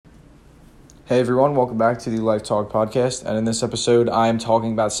Hey everyone, welcome back to the Life Talk podcast. And in this episode, I am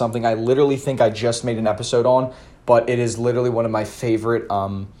talking about something I literally think I just made an episode on, but it is literally one of my favorite, I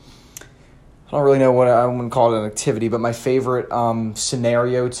don't really know what I wouldn't call it an activity, but my favorite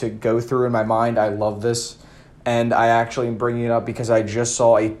scenario to go through in my mind. I love this. And I actually am bringing it up because I just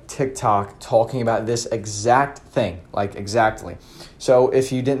saw a TikTok talking about this exact thing, like exactly. So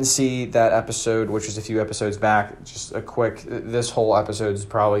if you didn't see that episode, which was a few episodes back, just a quick, this whole episode is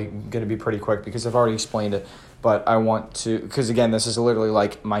probably going to be pretty quick because I've already explained it, but I want to, because again, this is literally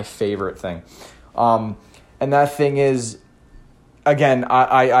like my favorite thing. And that thing is, again,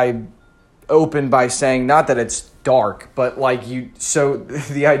 I open by saying, not that it's dark, but like so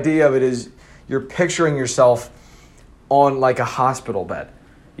the idea of it is you're picturing yourself on like a hospital bed,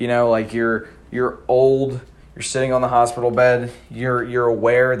 like you're old, you're sitting on the hospital bed, you're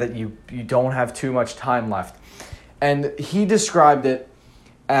aware that you don't have too much time left. And he described it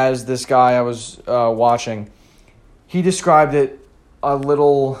as, this guy I was watching, he described it a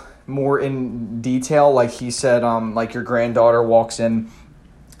little more in detail. Like he said, like your granddaughter walks in,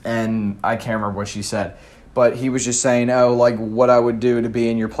 and I can't remember what she said, but he was just saying, like what I would do to be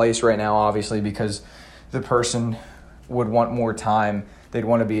in your place right now, obviously, because the person would want more time. They'd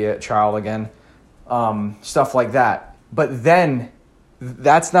want to be a child again. Stuff like that. But then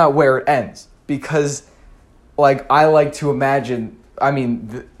that's not where it ends, because like I like to imagine,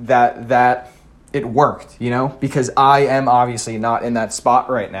 that it worked, because I am obviously not in that spot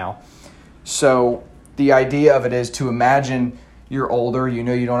right now. So the idea of it is to imagine you're older, you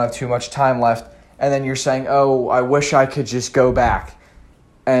don't have too much time left, and then you're saying, I wish I could just go back.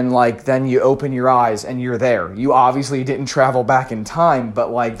 And like then you open your eyes and you're there. You obviously didn't travel back in time,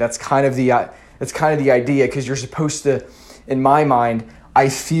 but like that's kind of the idea, because you're supposed to, in my mind, I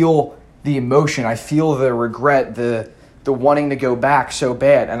feel the emotion, I feel the regret, the wanting to go back so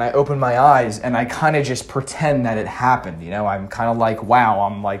bad, and I open my eyes and I kind of just pretend that it happened. I'm kind of like, wow,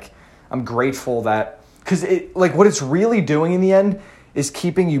 I'm grateful that, because it, like what it's really doing in the end is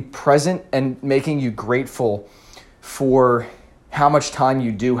keeping you present and making you grateful for how much time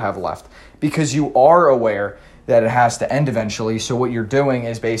you do have left, because you are aware that it has to end eventually. So what you're doing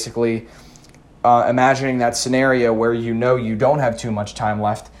is basically imagining that scenario where you don't have too much time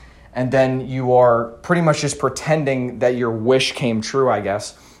left, and then you are pretty much just pretending that your wish came true, I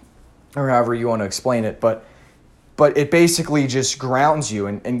guess, or however you want to explain it. But it basically just grounds you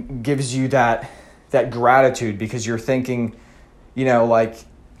and gives you that gratitude, because you're thinking, like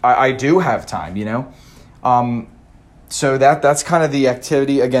I do have time, So that's kind of the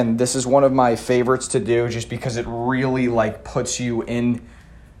activity. Again, this is one of my favorites to do, just because it really like puts you in,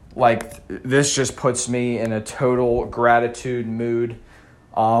 like this just puts me in a total gratitude mood,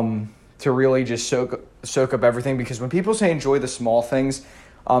 to really just soak up everything. Because when people say enjoy the small things,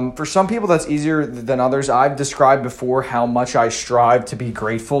 for some people that's easier than others. I've described before how much I strive to be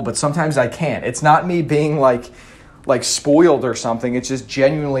grateful, but sometimes I can't. It's not me being like spoiled or something. It's just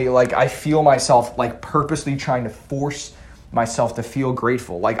genuinely like I feel myself like purposely trying to force myself to feel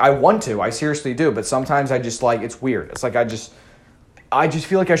grateful. Like I want to, I seriously do, but sometimes I just like, it's weird. It's like I just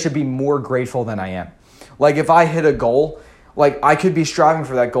feel like I should be more grateful than I am. Like if I hit a goal, like I could be striving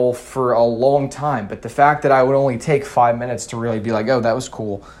for that goal for a long time, but the fact that I would only take 5 minutes to really be like, that was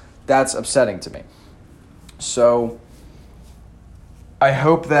cool, that's upsetting to me. So I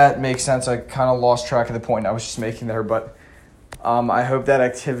hope that makes sense. I kind of lost track of the point I was just making there, but I hope that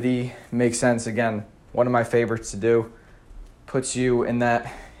activity makes sense. Again, one of my favorites to do, puts you in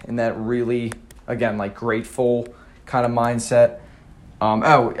that really, again, like grateful kind of mindset.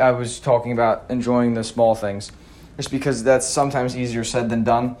 I was talking about enjoying the small things, just because that's sometimes easier said than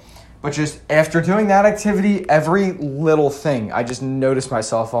done. But just after doing that activity, every little thing, I just notice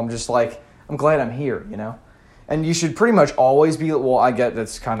myself, I'm just like, I'm glad I'm here, And you should pretty much always be, well, I get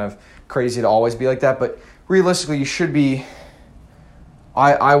that's kind of crazy to always be like that, but realistically you should be,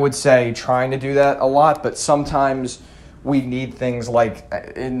 I would say, trying to do that a lot, but sometimes we need things like,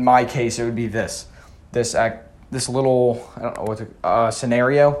 in my case, it would be this little, I don't know what to,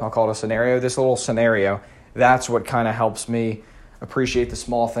 scenario, I'll call it a scenario, this little scenario, that's what kind of helps me appreciate the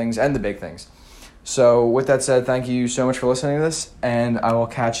small things and the big things. So with that said, thank you so much for listening to this, and I will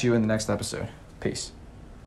catch you in the next episode. Peace.